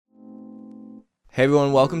Hey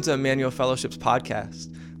everyone, welcome to Emmanuel Fellowship's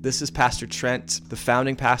podcast. This is Pastor Trent, the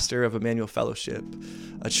founding pastor of Emmanuel Fellowship,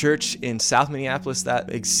 a church in South Minneapolis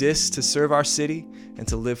that exists to serve our city and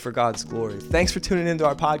to live for God's glory. Thanks for tuning into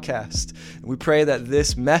our podcast. We pray that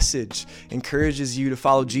this message encourages you to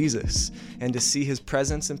follow Jesus and to see his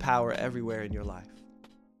presence and power everywhere in your life.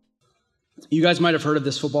 You guys might have heard of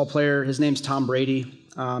this football player. His name's Tom Brady.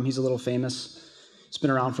 He's a little famous. He's been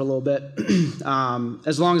around for a little bit.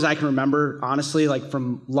 As long as I can remember, honestly, like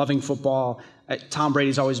from loving football, Tom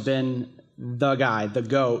Brady's always been the guy, the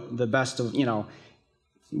GOAT, the best of,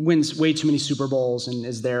 wins way too many Super Bowls and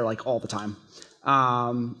is there like all the time.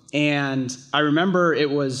 And I remember it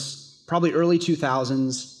was probably early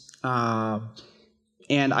 2000s,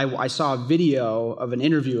 and I saw a video of an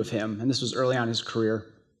interview of him, and this was early on in his career.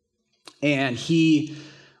 And he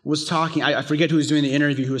was talking, I forget who was doing the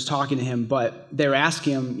interview who was talking to him, but they were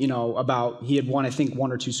asking him, about, he had won, I think,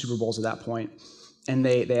 1 or 2 Super Bowls at that point. And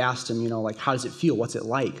they asked him, how does it feel? What's it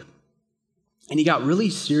like? And he got really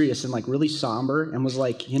serious and really somber and was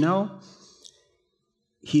like,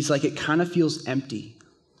 he's like, it kind of feels empty.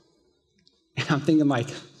 And I'm thinking I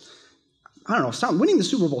don't know, winning the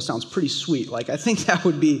Super Bowl sounds pretty sweet. I think that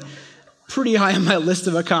would be pretty high on my list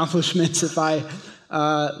of accomplishments if I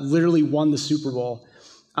literally won the Super Bowl.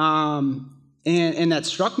 And that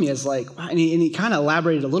struck me as and he kind of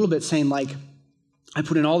elaborated a little bit saying I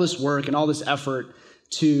put in all this work and all this effort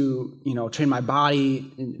to, train my body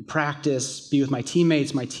and practice, be with my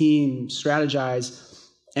teammates, my team, strategize,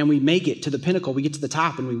 and we make it to the pinnacle. We get to the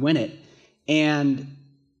top and we win it. And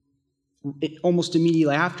almost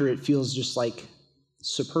immediately after, it feels just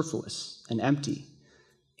superfluous and empty.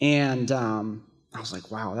 And I was like,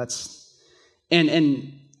 wow, that's,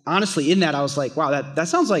 and honestly, in that, I was like, wow, that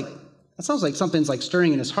sounds like something's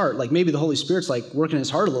stirring in his heart. Maybe the Holy Spirit's working his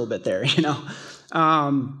heart a little bit there,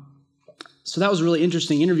 So that was a really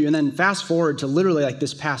interesting interview. And then fast forward to literally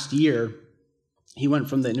this past year, he went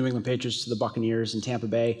from the New England Patriots to the Buccaneers in Tampa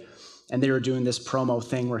Bay, and they were doing this promo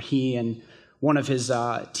thing where he and one of his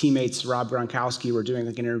teammates, Rob Gronkowski, were doing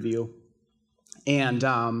an interview. And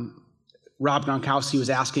Rob Gronkowski was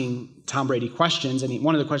asking Tom Brady questions, and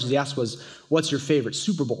one of the questions he asked was, what's your favorite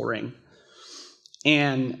Super Bowl ring?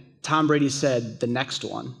 And Tom Brady said, the next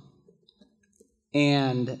one.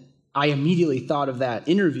 And I immediately thought of that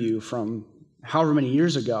interview from however many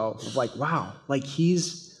years ago, of wow,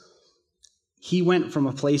 he went from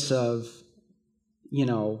a place of,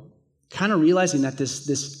 kind of realizing that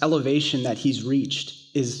this elevation that he's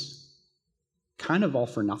reached is kind of all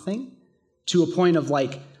for nothing, to a point of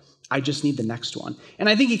I just need the next one. And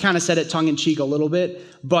I think he kind of said it tongue-in-cheek a little bit,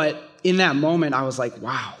 but in that moment, I was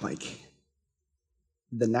wow,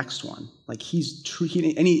 the next one. He's true,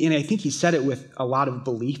 and I think he said it with a lot of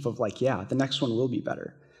belief of yeah, the next one will be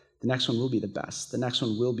better. The next one will be the best. The next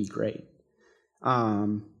one will be great.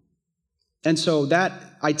 And so that,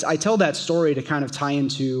 I tell that story to kind of tie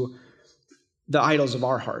into the idols of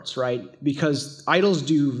our hearts, right? Because idols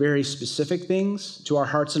do very specific things to our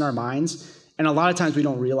hearts and our minds, and a lot of times we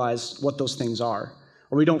don't realize what those things are,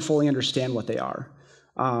 or we don't fully understand what they are.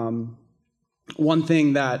 One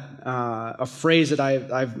thing that, a phrase that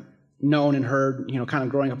I've known and heard, kind of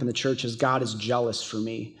growing up in the church is God is jealous for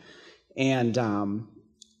me. And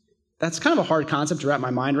that's kind of a hard concept to wrap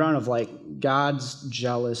my mind around of God's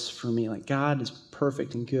jealous for me. God is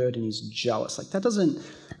perfect and good and he's jealous. That doesn't,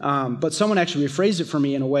 but someone actually rephrased it for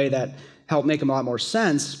me in a way that helped make a lot more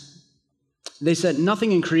sense. They said,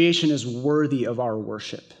 nothing in creation is worthy of our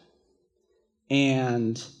worship.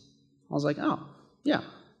 And I was like, oh, yeah,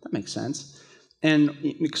 that makes sense.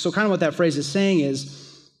 And so kind of what that phrase is saying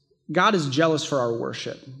is God is jealous for our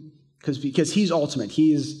worship because he's ultimate.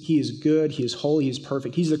 He is good. He is holy. He's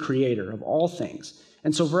perfect. He's the creator of all things.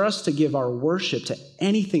 And so for us to give our worship to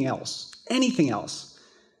anything else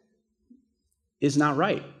is not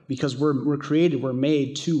right, because we're created, we're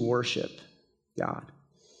made to worship God.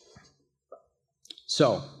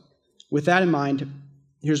 So with that in mind,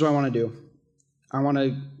 here's what I want to do. I want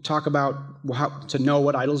to talk about how to know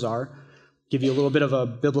what idols are, give you a little bit of a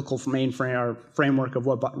biblical framework of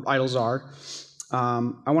what idols are.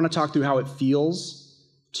 I want to talk through how it feels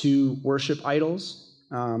to worship idols.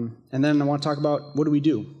 And then I want to talk about what do we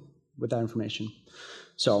do with that information.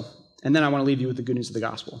 And then I want to leave you with the good news of the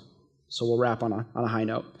gospel. So we'll wrap on a high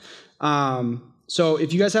note. So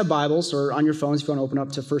if you guys have Bibles or on your phones, if you want to open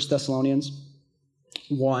up to 1 Thessalonians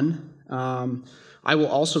 1, I will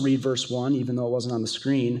also read verse 1, even though it wasn't on the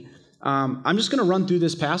screen. I'm just going to run through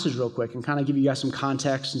this passage real quick and kind of give you guys some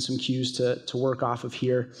context and some cues to work off of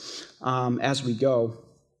here as we go.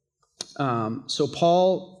 So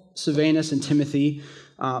Paul, Silvanus, and Timothy,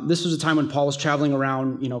 This was a time when Paul was traveling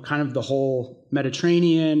around, kind of the whole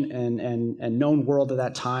Mediterranean and known world at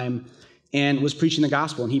that time, and was preaching the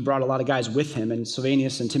gospel. And he brought a lot of guys with him, and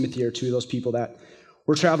Silvanus and Timothy are two of those people that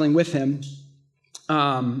were traveling with him.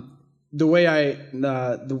 The way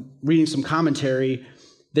reading some commentary,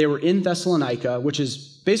 they were in Thessalonica, which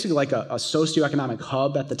is basically like a socioeconomic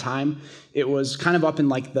hub at the time. It was kind of up in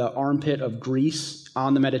like the armpit of Greece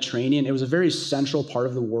on the Mediterranean. It was a very central part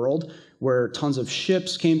of the world where tons of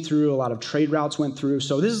ships came through, a lot of trade routes went through.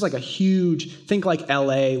 So this is like a huge, think like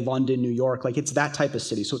LA, London, New York, like it's that type of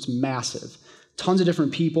city. So it's massive. Tons of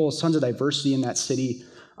different people, tons of diversity in that city.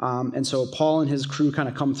 And so Paul and his crew kind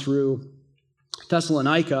of come through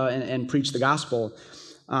Thessalonica and preach the gospel.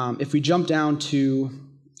 If we jump down to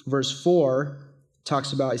verse 4,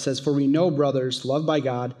 it says, "For we know, brothers, loved by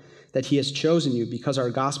God, that he has chosen you, because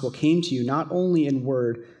our gospel came to you not only in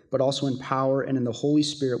word, but also in power and in the Holy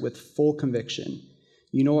Spirit with full conviction.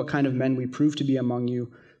 You know what kind of men we prove to be among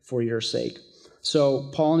you for your sake." So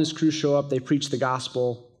Paul and his crew show up, they preach the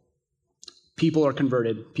gospel. People are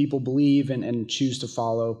converted. People believe and choose to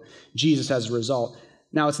follow Jesus as a result.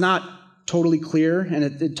 Now, it's not totally clear, and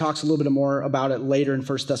it talks a little bit more about it later in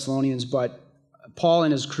 1 Thessalonians, but Paul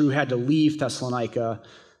and his crew had to leave Thessalonica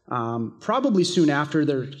probably soon after.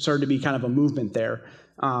 There started to be kind of a movement there.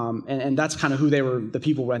 And that's kind of who the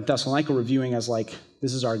people in Thessalonica were viewing as like,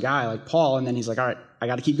 this is our guy, like Paul. And then he's like, all right, I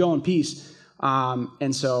got to keep going, peace.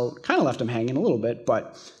 And so kind of left him hanging a little bit.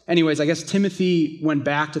 But anyways, I guess Timothy went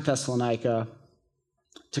back to Thessalonica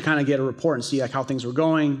to kind of get a report and see like how things were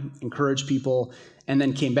going, encourage people, and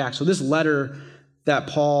then came back. So this letter that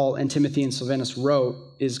Paul and Timothy and Silvanus wrote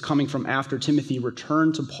is coming from after Timothy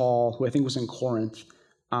returned to Paul, who I think was in Corinth,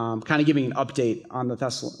 kind of giving an update on the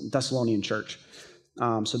Thessalonian church.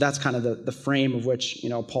 So that's kind of the frame of which,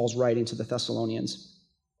 Paul's writing to the Thessalonians.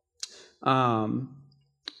 Lost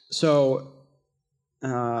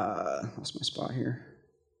my spot here.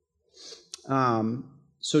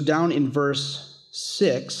 So down in verse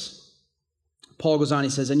 6, Paul goes on, he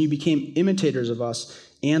says, "And you became imitators of us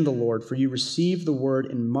and the Lord, for you received the word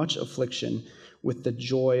in much affliction with the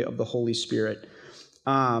joy of the Holy Spirit."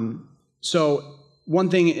 So one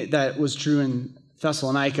thing that was true in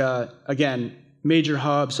Thessalonica, again, major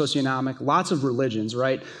hub, socioeconomic, lots of religions,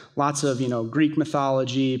 right? Lots of, Greek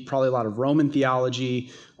mythology, probably a lot of Roman theology,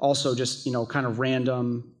 also just, kind of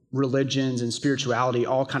random religions and spirituality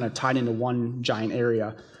all kind of tied into one giant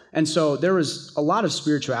area. And so there was a lot of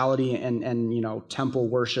spirituality and temple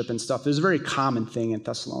worship and stuff. It was a very common thing in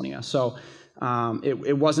Thessalonica. So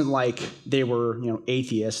it wasn't like they were,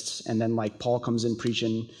 atheists, and then like Paul comes in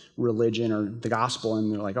preaching religion or the gospel,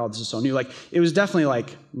 and they're like, oh, this is so new. Like it was definitely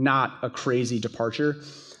like not a crazy departure.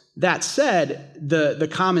 That said, the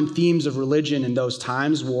common themes of religion in those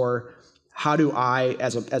times were, how do I,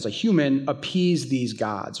 as a human, appease these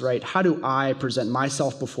gods, right? How do I present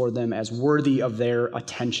myself before them as worthy of their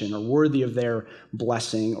attention, or worthy of their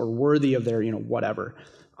blessing, or worthy of their, whatever.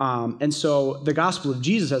 And so the gospel of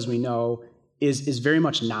Jesus, as we know, is very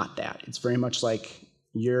much not that. It's very much like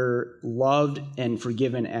you're loved and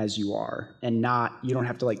forgiven as you are, and you don't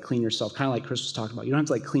have to like clean yourself, kind of like Chris was talking about. You don't have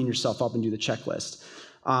to like clean yourself up and do the checklist.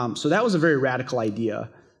 So that was a very radical idea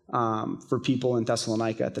for people in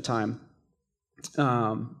Thessalonica at the time.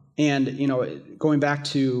 Going back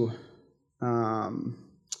to,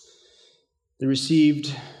 they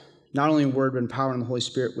received not only in word, but in power and the Holy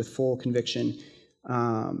Spirit with full conviction.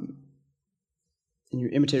 And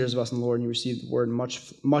you're imitators of us in the Lord, and you received the word in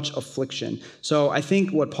much affliction. So I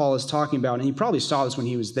think what Paul is talking about, and he probably saw this when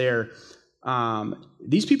he was there,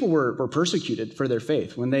 these people were persecuted for their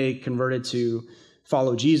faith. When they converted to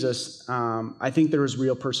follow Jesus, I think there was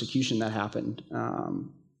real persecution that happened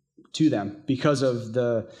to them because of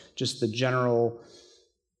the general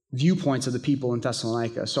viewpoints of the people in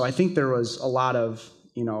Thessalonica. So I think there was a lot of,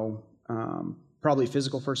 probably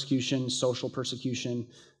physical persecution, social persecution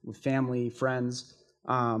with family, friends.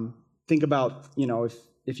 Think about,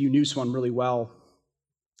 if you knew someone really well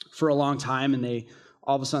for a long time, and they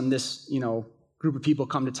all of a sudden this, group of people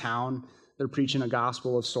come to town, they're preaching a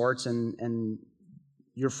gospel of sorts, and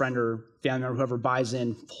your friend or family member, whoever buys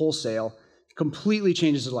in wholesale, completely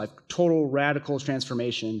changes their life, total radical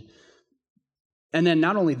transformation. And then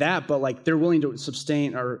not only that, but like they're willing to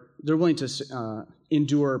sustain, or they're willing to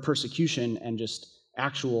endure persecution and just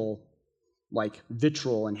actual like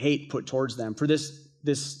vitriol and hate put towards them for this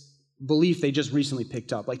belief they just recently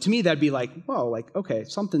picked up. Like to me, that'd be like, whoa, like, okay,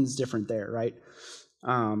 something's different there, right?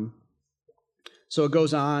 So it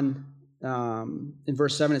goes on in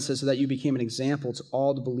verse 7, it says, "So that you became an example to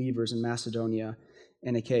all the believers in Macedonia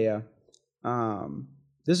and Achaia."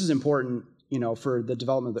 This is important. for the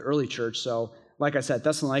development of the early church. So, like I said,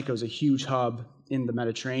 Thessalonica was a huge hub in the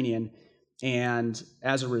Mediterranean. And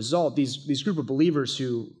as a result, these group of believers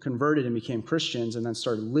who converted and became Christians and then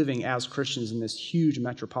started living as Christians in this huge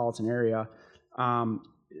metropolitan area,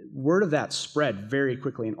 word of that spread very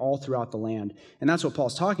quickly and all throughout the land. And that's what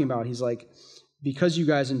Paul's talking about. He's like, because you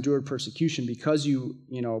guys endured persecution, because you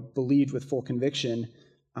believed with full conviction,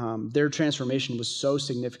 their transformation was so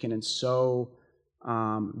significant and so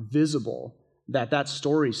visible that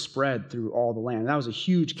story spread through all the land. And that was a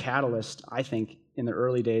huge catalyst, I think, in the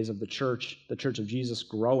early days of the Church of Jesus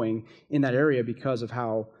growing in that area because of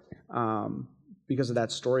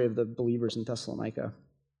that story of the believers in Thessalonica.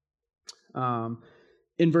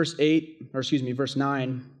 In verse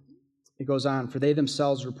 9, it goes on, for they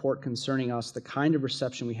themselves report concerning us the kind of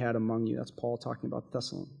reception we had among you. That's Paul talking about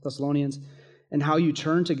the Thessalonians, and how you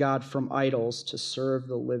turned to God from idols to serve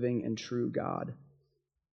the living and true God.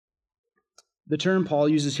 The term Paul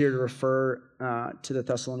uses here to refer to the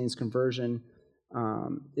Thessalonians' conversion,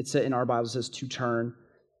 it's in our Bible, it says to turn.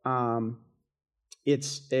 It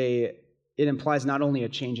implies not only a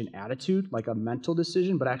change in attitude, like a mental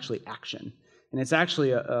decision, but actually action. And it's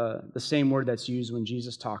actually the same word that's used when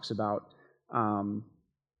Jesus talks about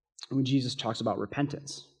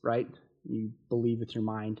repentance, right? You believe with your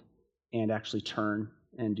mind and actually turn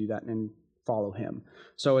and do that and follow him.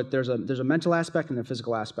 So there's a mental aspect and a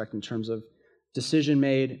physical aspect in terms of decision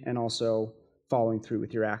made and also following through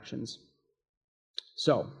with your actions.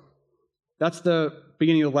 So that's the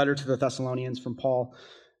beginning of the letter to the Thessalonians from Paul.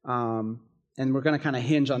 And we're going to kind of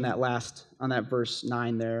hinge on that verse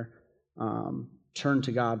 9 there. Turn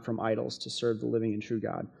to God from idols to serve the living and true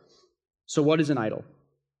God. So what is an idol?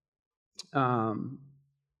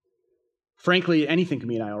 Frankly, anything can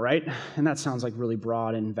be an idol, right? And that sounds like really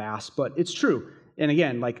broad and vast, but it's true. And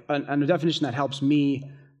again, like a definition that helps me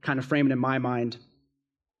kind of frame it in my mind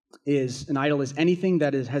is an idol is anything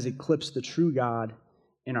that has eclipsed the true God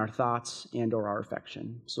in our thoughts and or our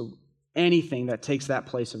affection. So anything that takes that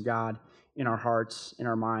place of God in our hearts, in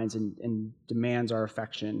our minds, and demands our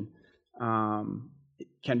affection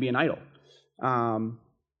can be an idol.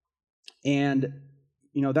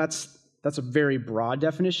 That's a very broad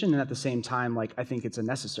definition, and at the same time, I think it's a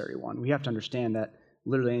necessary one. We have to understand that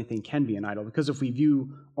literally anything can be an idol, because if we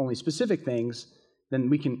view only specific things, then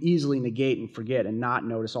we can easily negate and forget and not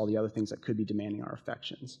notice all the other things that could be demanding our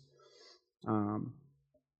affections.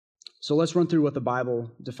 So let's run through what the Bible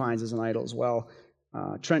defines as an idol as well.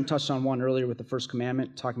 Trent touched on one earlier with the first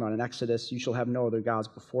commandment, talking about in Exodus, you shall have no other gods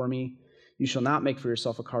before me. You shall not make for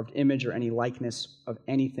yourself a carved image or any likeness of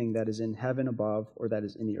anything that is in heaven above, or that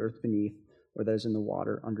is in the earth beneath, or that is in the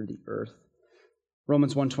water under the earth.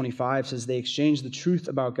 Romans 1:25 says they exchanged the truth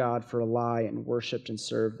about God for a lie and worshipped and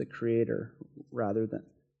served the creator rather than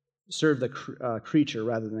creature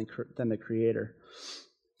rather than the creator.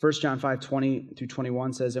 1 John 5:20 through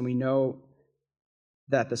 21 says, and we know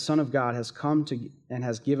that the Son of God has come to and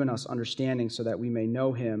has given us understanding so that we may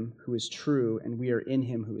know him who is true, and we are in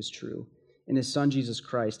him who is true. In his Son Jesus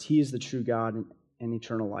Christ, he is the true God and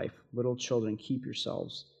eternal life. Little children, keep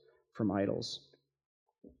yourselves from idols.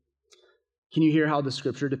 Can you hear how the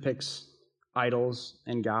scripture depicts idols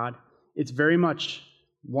and God? It's very much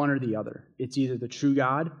one or the other. It's either the true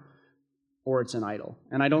God or it's an idol.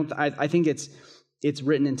 And I think it's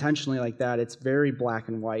written intentionally like that. It's very black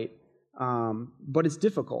and white. But it's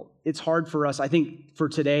difficult. It's hard for us. I think for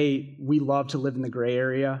today, we love to live in the gray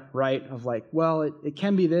area, right? Of it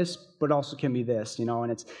can be this, but also can be this,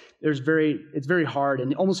 and it's very hard,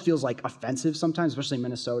 and it almost feels like offensive sometimes, especially in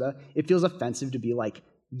Minnesota. It feels offensive to be like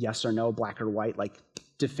yes or no, black or white, like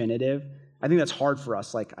definitive. I think that's hard for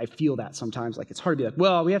us. I feel that sometimes. It's hard to be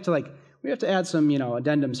well, we have to add some,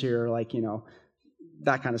 addendums here,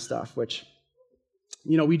 that kind of stuff, which,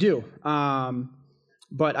 we do.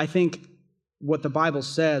 But I think what the Bible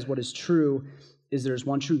says, what is true, is there's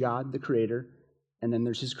one true God, the Creator, and then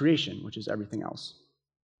there's his creation, which is everything else.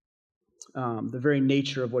 The very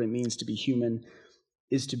nature of what it means to be human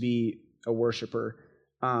is to be a worshiper.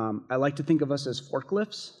 I like to think of us as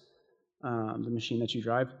forklifts, the machine that you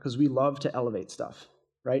drive, because we love to elevate stuff,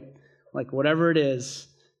 right? Whatever it is,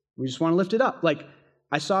 we just want to lift it up.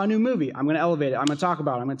 I saw a new movie. I'm going to elevate it. I'm going to talk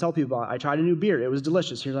about it. I'm going to tell people about it. I tried a new beer. It was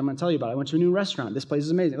delicious. Here's what I'm going to tell you about it. I went to a new restaurant. This place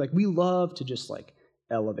is amazing. We love to just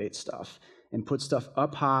elevate stuff and put stuff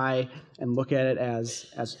up high and look at it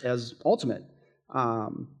as ultimate.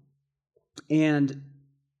 And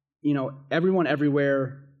everyone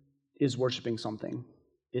everywhere is worshiping something.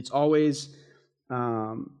 It's always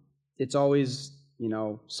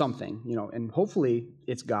something, and hopefully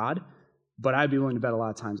it's God, but I'd be willing to bet a lot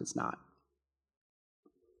of times it's not.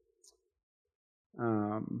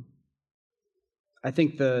 I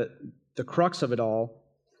think the crux of it all,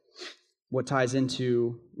 what ties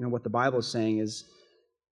into what the Bible is saying, is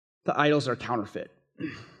the idols are counterfeit,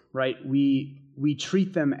 right? We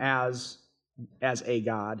treat them as a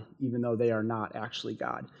God, even though they are not actually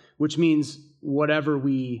God, which means whatever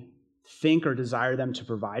we think or desire them to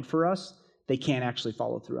provide for us, they can't actually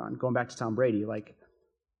follow through on. Going back to Tom Brady, like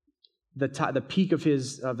the peak of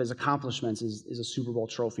his accomplishments is a Super Bowl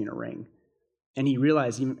trophy and a ring. And he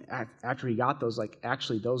realized even after he got those, like,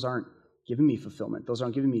 actually, those aren't giving me fulfillment. Those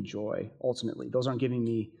aren't giving me joy, ultimately. Those aren't giving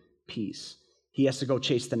me peace. He has to go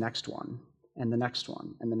chase the next one, and the next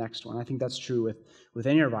one, and the next one. I think that's true with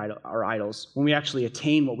any of our idols. When we actually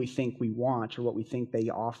attain what we think we want or what we think they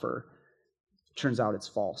offer, it turns out it's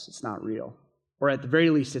false. It's not real. Or at the very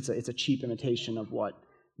least, it's a cheap imitation of what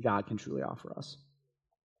God can truly offer us.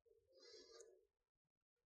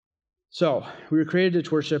 So, we were created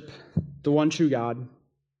to worship the one true God,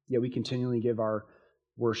 yet we continually give our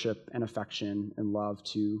worship and affection and love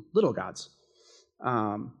to little gods.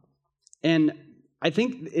 And I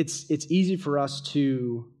think it's easy for us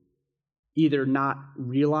to either not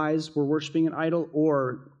realize we're worshiping an idol,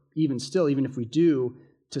 or even if we do,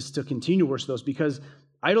 to still continue to worship those, because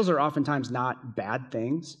idols are oftentimes not bad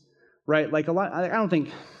things, right? Like I don't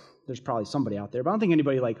think, there's probably somebody out there, but I don't think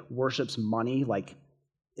anybody like worships money like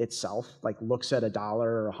itself, like looks at $1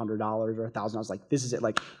 or $100 or $1,000, like this is it.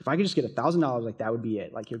 Like if I could just get $1,000, like that would be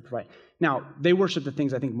it. Like it would provide. Now they worship the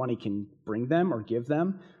things I think money can bring them or give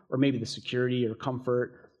them, or maybe the security or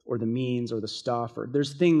comfort or the means or the stuff, or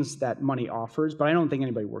there's things that money offers, but I don't think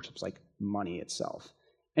anybody worships like money itself.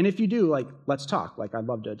 And if you do, like, let's talk. Like I'd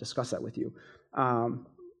love to discuss that with you.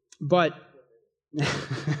 But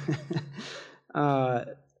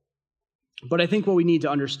I think what we need to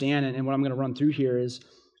understand, and what I'm going to run through here, is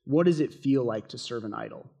what does it feel like to serve an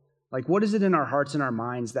idol? Like, what is it in our hearts and our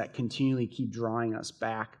minds that continually keep drawing us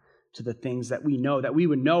back to the things that we know, that we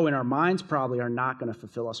would know in our minds probably are not going to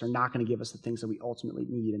fulfill us, or not going to give us the things that we ultimately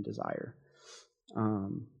need and desire?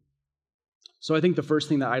 So I think the first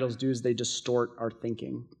thing that idols do is they distort our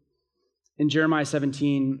thinking. In Jeremiah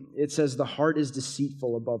 17, it says, "The heart is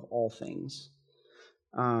deceitful above all things."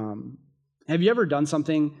 Have you ever done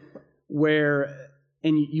something where,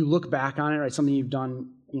 and you look back on it, right? Something you've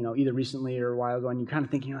done, either recently or a while ago, and you kind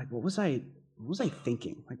of thinking, like, what was I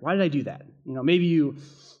thinking? Like, why did I do that? Maybe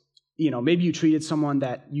you treated someone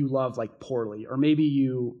that you love like poorly, or maybe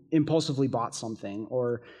you impulsively bought something,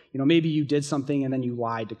 or maybe you did something and then you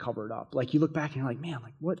lied to cover it up. Like you look back and you're like, man,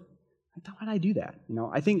 like why did I do that?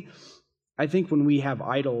 I think when we have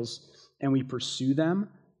idols and we pursue them,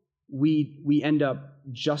 we end up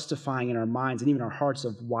justifying in our minds and even our hearts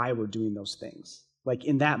of why we're doing those things. Like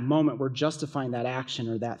in that moment, we're justifying that action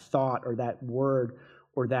or that thought or that word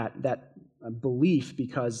or that belief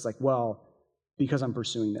because I'm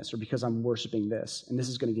pursuing this, or because I'm worshiping this, and this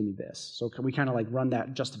is going to give me this. So can we kind of like run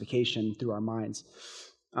that justification through our minds?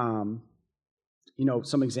 Some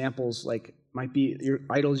examples like might be your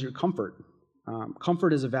idol is your comfort.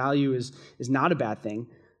 Comfort as a value is not a bad thing,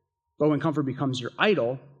 but when comfort becomes your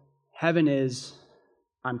idol, heaven is,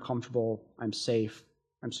 I'm comfortable, I'm safe,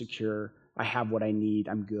 I'm secure, I have what I need,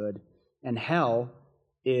 I'm good. And hell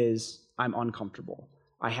is, I'm uncomfortable.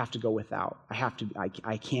 I have to go without.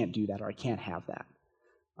 I can't do that, or I can't have that.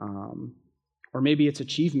 Or maybe it's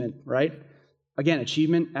achievement, right? Again,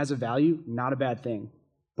 achievement as a value, not a bad thing.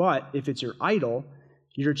 But if it's your idol,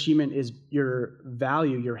 your achievement is your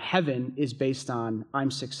value, your heaven is based on, I'm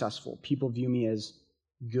successful. People view me as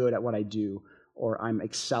good at what I do, or I'm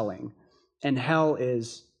excelling. And hell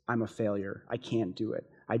is, I'm a failure. I can't do it.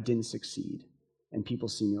 I didn't succeed. And people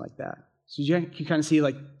see me like that. So you kind of see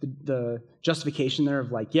like the justification there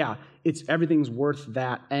of like, yeah, everything's worth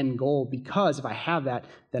that end goal, because if I have that,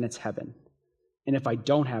 then it's heaven. And if I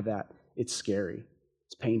don't have that, it's scary.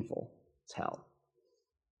 It's painful. It's hell.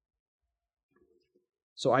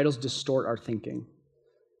 So idols distort our thinking.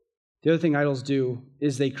 The other thing idols do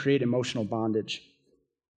is they create emotional bondage.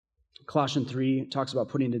 Colossians 3 talks about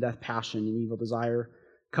putting to death passion and evil desire,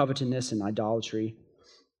 covetousness and idolatry.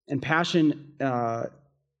 And passion,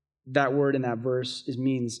 that word in that verse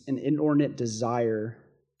means an inordinate desire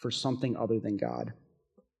for something other than God.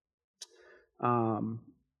 Kind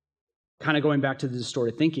of going back to the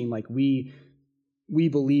distorted thinking, like we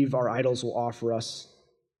believe our idols will offer us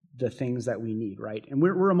the things that we need, right? And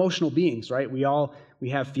we're emotional beings, right? We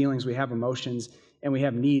have feelings, we have emotions, and we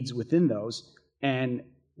have needs within those. And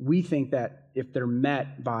we think that if they're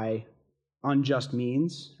met by unjust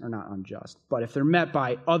means, or not unjust, but if they're met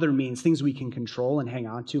by other means, things we can control and hang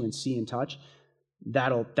on to and see and touch,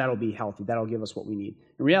 that'll be healthy. That'll give us what we need.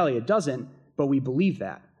 In reality, it doesn't, but we believe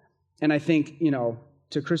that. And I think,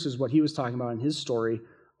 to Chris's, what he was talking about in his story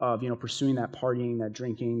of, pursuing that partying, that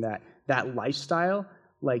drinking, that lifestyle,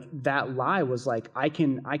 like that lie was like, I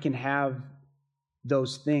can have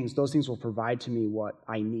those things will provide to me what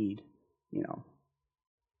I need,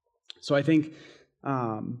 So I think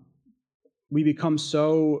we become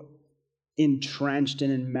so entrenched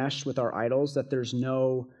and enmeshed with our idols that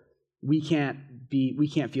we can't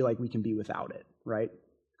feel like we can be without it, right?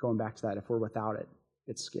 Going back to that, if we're without it,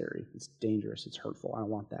 it's scary, it's dangerous, it's hurtful. I don't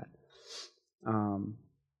want that.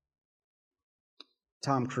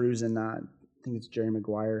 Tom Cruise and I think it's Jerry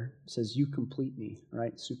Maguire says, "You complete me,"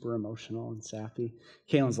 right? Super emotional and sappy.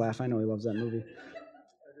 Kalen's laughing. I know he loves that movie.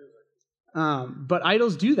 But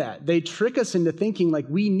idols do that. They trick us into thinking like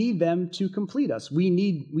we need them to complete us. We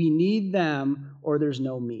need them, or there's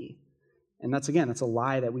no me. And that's a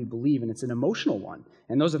lie that we believe, and it's an emotional one.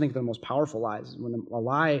 And those, I think, are the most powerful lies.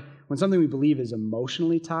 When something we believe is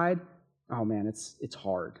emotionally tied, oh man, it's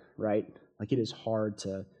hard, right? Like it is hard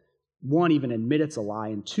to, one, even admit it's a lie,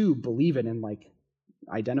 and two, believe it and like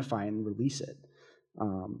identify and release it.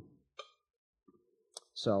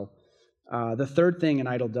 The third thing an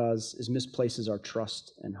idol does is misplaces our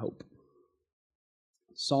trust and hope.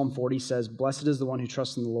 Psalm 40 says, "Blessed is the one who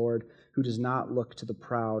trusts in the Lord, who does not look to the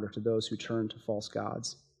proud or to those who turn to false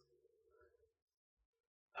gods."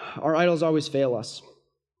 Our idols always fail us.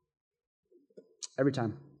 Every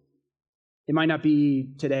time. It might not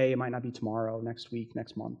be today, it might not be tomorrow, next week,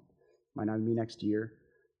 next month, it might not be next year,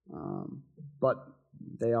 but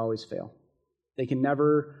they always fail. They can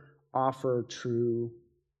never offer true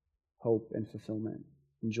hope and fulfillment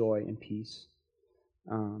and joy and peace.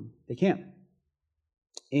 They can't.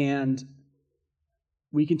 And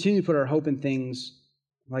we continue to put our hope in things,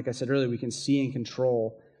 like I said earlier, we can see and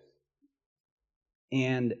control,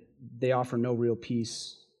 and they offer no real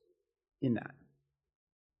peace in that.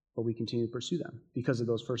 But we continue to pursue them because of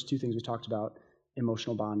those first two things we talked about,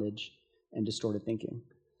 emotional bondage and distorted thinking.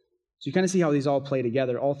 So you kind of see how these all play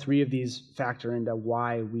together. All three of these factor into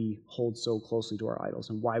why we hold so closely to our idols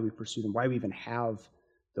and why we pursue them, why we even have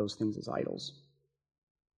those things as idols.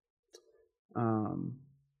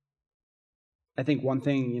 I think one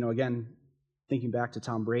thing, again, thinking back to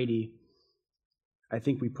Tom Brady, I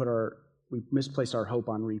think we misplace our hope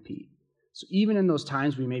on repeat. So even in those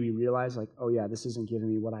times we maybe realize like, oh yeah, this isn't giving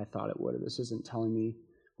me what I thought it would, or this isn't telling me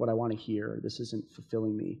what I want to hear, or this isn't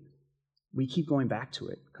fulfilling me, we keep going back to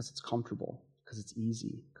it because it's comfortable, because it's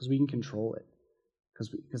easy, because we can control it,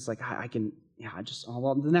 because like I can,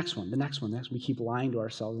 the next one. We keep lying to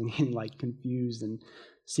ourselves and getting like confused and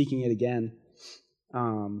seeking it again.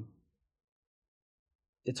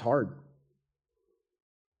 It's hard.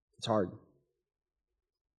 It's hard.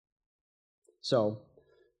 So,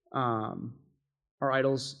 our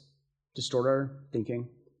idols distort our thinking.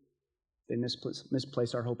 They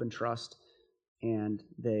misplace our hope and trust, and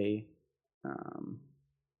they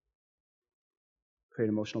create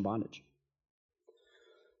emotional bondage.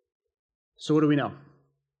 So what do we know?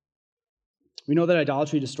 We know that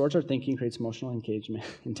idolatry distorts our thinking, creates emotional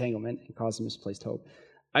entanglement, and causes misplaced hope.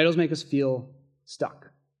 Idols make us feel stuck,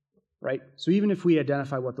 right? So even if we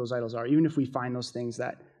identify what those idols are, even if we find those things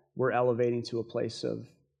that we're elevating to a place of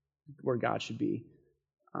where God should be,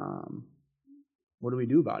 what do we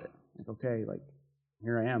do about it? Like, okay, like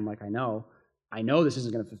here I am, like I know this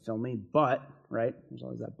isn't going to fulfill me, but, right? There's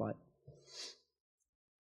always that but.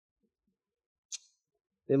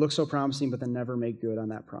 They look so promising, but they never make good on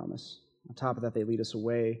that promise. On top of that, they lead us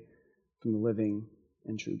away from the living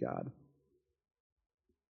and true God.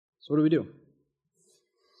 So what do?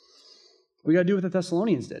 We got to do what the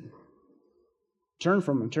Thessalonians did. Turn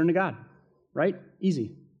from them, turn to God, right?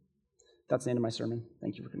 Easy. That's the end of my sermon.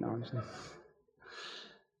 Thank you for acknowledging.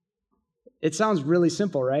 It sounds really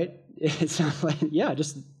simple, right? It sounds like, yeah,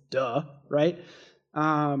 just duh, right?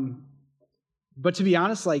 But to be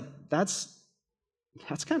honest, like that's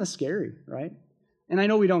kind of scary, right? And I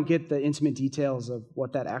know we don't get the intimate details of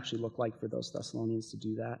what that actually looked like for those Thessalonians to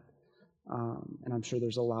do that. And I'm sure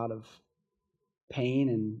there's a lot of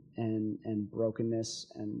pain and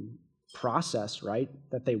brokenness and process, right,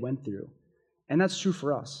 that they went through. And that's true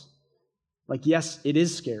for us. Like, yes, it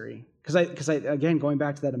is scary. Because I again, going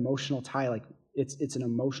back to that emotional tie, like it's an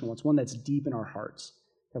emotional, it's one that's deep in our hearts,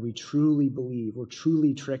 that we truly believe, we're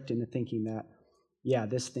truly tricked into thinking that, yeah,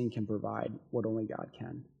 this thing can provide what only God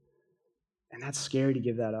can. And that's scary to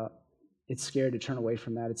give that up. It's scary to turn away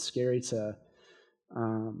from that. It's scary to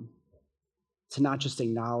not just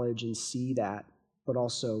acknowledge and see that, but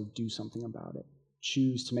also do something about it.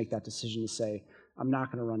 Choose to make that decision to say, I'm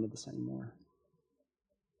not going to run to this anymore.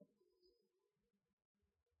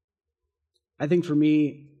 I think for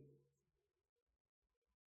me,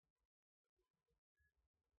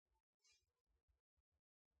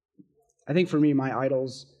 my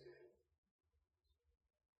idols,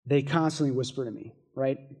 they constantly whisper to me,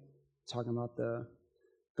 right? Talking about the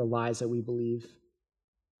lies that we believe.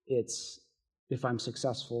 It's if I'm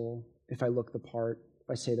successful, if I look the part, if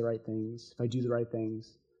I say the right things, if I do the right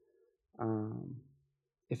things,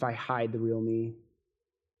 if I hide the real me,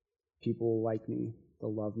 people will like me,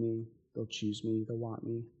 they'll love me, they'll choose me, they'll want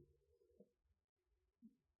me.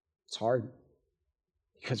 It's hard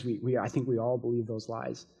because I think we all believe those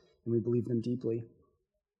lies, and we believe them deeply.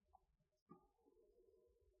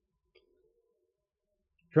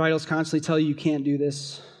 Your idols constantly tell you you can't do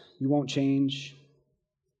this, you won't change,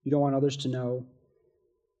 you don't want others to know.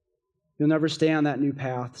 You'll never stay on that new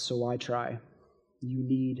path, so why try? You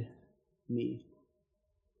need me.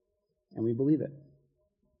 And we believe it.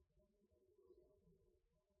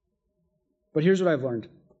 But here's what I've learned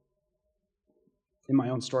in my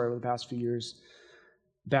own story over the past few years,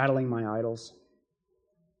 battling my idols.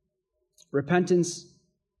 Repentance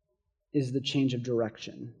is the change of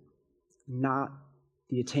direction, not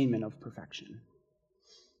the attainment of perfection.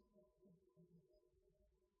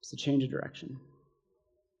 It's the change of direction.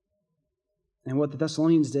 And what the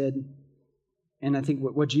Thessalonians did, and I think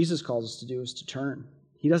what Jesus calls us to do, is to turn.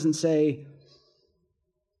 He doesn't say,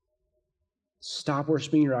 stop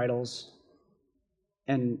worshiping your idols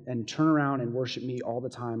and turn around and worship me all the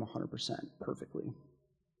time 100% perfectly.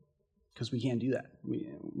 Because we can't do that.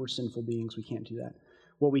 We're sinful beings. We can't do that.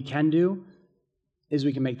 What we can do is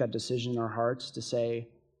we can make that decision in our hearts to say,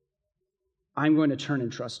 I'm going to turn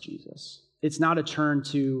and trust Jesus. It's not a turn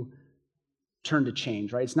to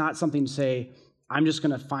change, right? It's not something to say, I'm just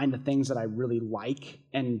going to find the things that I really like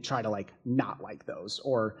and try to not like those,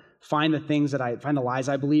 or find the lies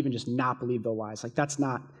I believe and just not believe those lies. That's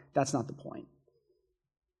not the point.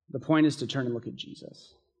 The point is to turn and look at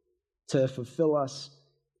Jesus, to fulfill us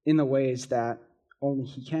in the ways that only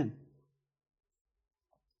He can.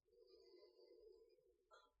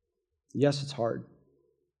 Yes, it's hard.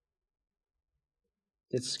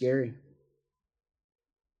 It's scary.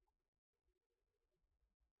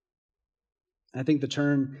 I think the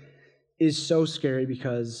turn is so scary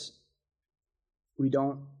because we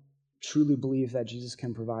don't truly believe that Jesus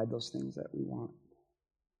can provide those things that we want.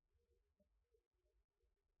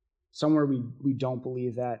 Somewhere we don't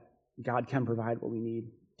believe that God can provide what we need,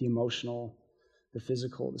 the emotional, the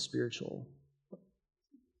physical, the spiritual.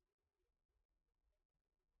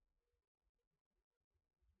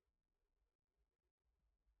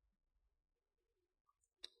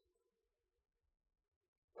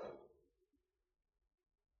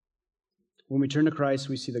 When we turn to Christ,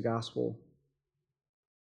 we see the gospel.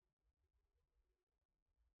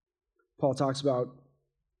 Paul talks about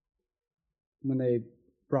when they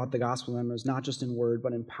brought the gospel to them, it was not just in word,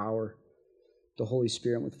 but in power, the Holy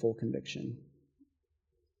Spirit with full conviction.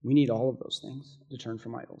 We need all of those things to turn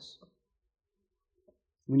from idols.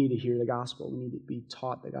 We need to hear the gospel. We need to be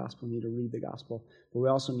taught the gospel. We need to read the gospel. But we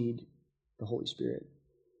also need the Holy Spirit.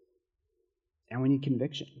 And we need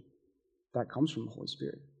conviction that comes from the Holy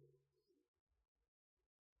Spirit.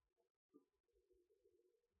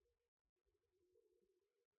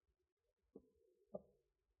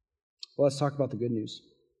 Well, let's talk about the good news,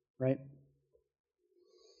 right?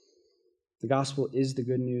 The gospel is the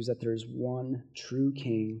good news that there is one true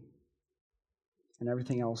king, and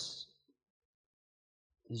everything else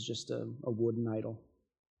is just a wooden idol.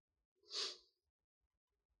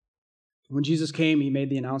 When Jesus came, He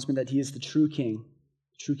made the announcement that He is the true king.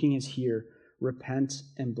 The true king is here. Repent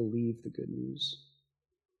and believe the good news.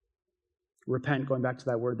 Repent, going back to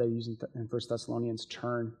that word they use in 1 Thessalonians,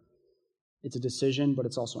 turn. It's a decision, but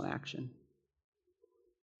it's also an action.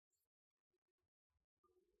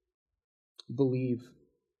 Believe.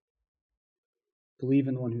 Believe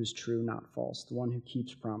in the one who's true, not false, the one who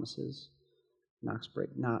keeps promises, not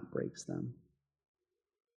breaks them.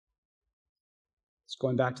 It's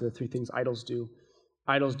going back to the three things idols do.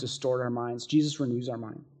 Idols distort our minds. Jesus renews our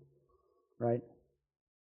mind, right?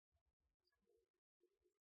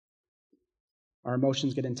 Our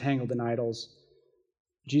emotions get entangled in idols.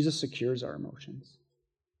 Jesus secures our emotions.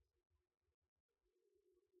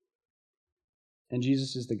 And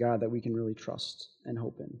Jesus is the God that we can really trust and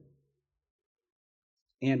hope in,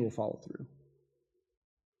 and will follow through.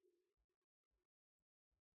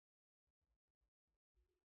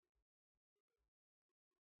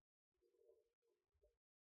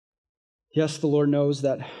 Yes, the Lord knows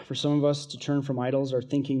that for some of us to turn from idols, our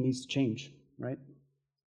thinking needs to change, right?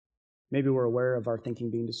 Maybe we're aware of our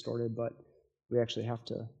thinking being distorted, but we actually have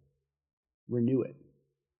to renew it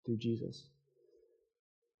through Jesus.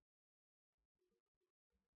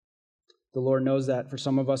 The Lord knows that for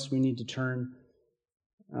some of us, we need to turn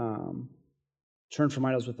from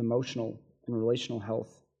idols with emotional and relational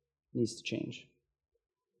health needs to change.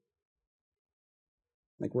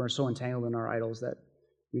 Like we're so entangled in our idols that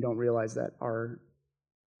we don't realize that our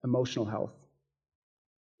emotional health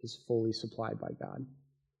is fully supplied by God.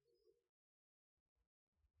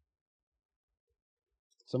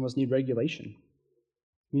 Some of us need regulation.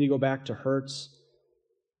 We need to go back to hurts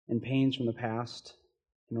and pains from the past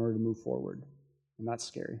in order to move forward. And that's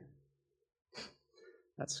scary.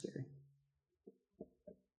 That's scary.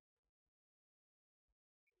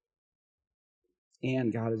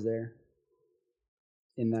 And God is there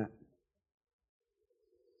in that.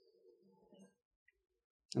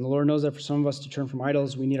 And the Lord knows that for some of us to turn from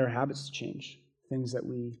idols, we need our habits to change. Things that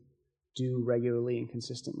we do regularly and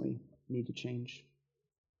consistently need to change,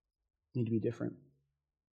 need to be different.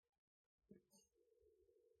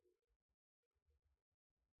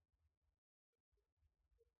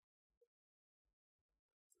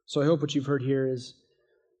 So I hope what you've heard here is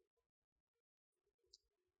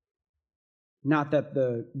not that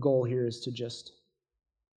the goal here is to just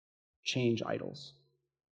change idols,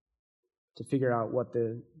 to figure out what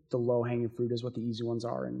the low-hanging fruit is, what the easy ones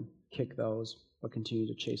are, and kick those, but continue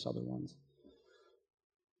to chase other ones.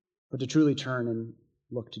 But to truly turn and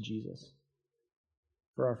look to Jesus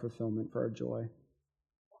for our fulfillment, for our joy.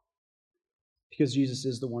 Because Jesus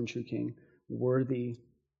is the one true King, worthy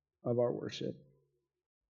of our worship.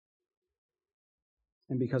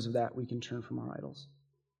 And because of that, we can turn from our idols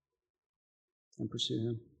and pursue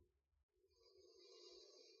Him.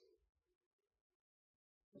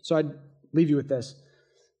 So I'd leave you with this.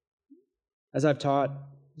 As I've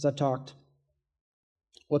talked,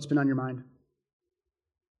 what's been on your mind?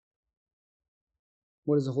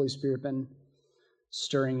 What has the Holy Spirit been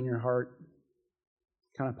stirring in your heart,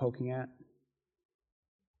 kind of poking at?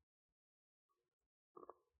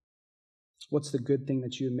 What's the good thing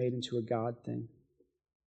that you have made into a God thing?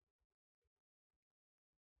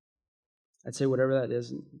 I'd say whatever that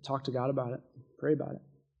is, talk to God about it, pray about it.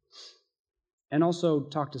 And also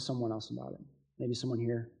talk to someone else about it. Maybe someone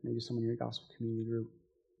here, maybe someone in your gospel community group.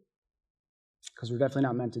 Because we're definitely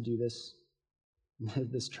not meant to do this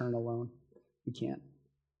turn alone. We can't.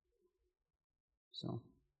 So,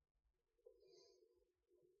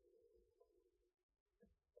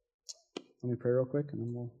 let me pray real quick and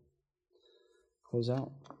then we'll close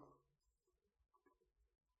out.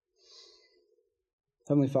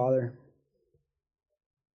 Heavenly Father,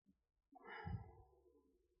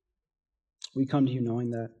 we come to you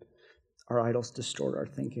knowing that our idols distort our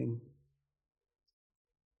thinking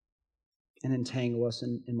and entangle us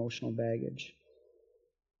in emotional baggage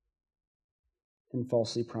and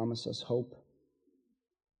falsely promise us hope.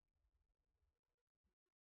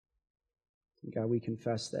 God, we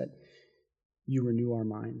confess that you renew our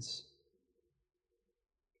minds.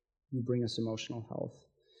 You bring us emotional health,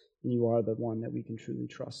 and you are the one that we can truly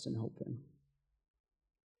trust and hope in.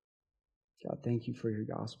 God, thank you for your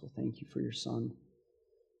gospel. Thank you for your Son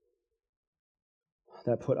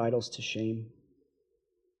that put idols to shame.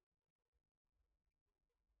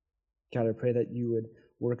 God, I pray that you would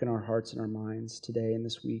work in our hearts and our minds today and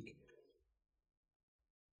this week,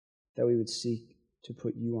 that we would seek to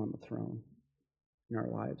put you on the throne in our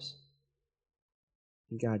lives.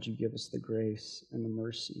 And God, you give us the grace and the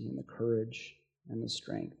mercy and the courage and the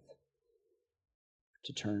strength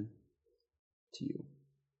to turn to you.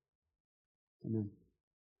 Amen.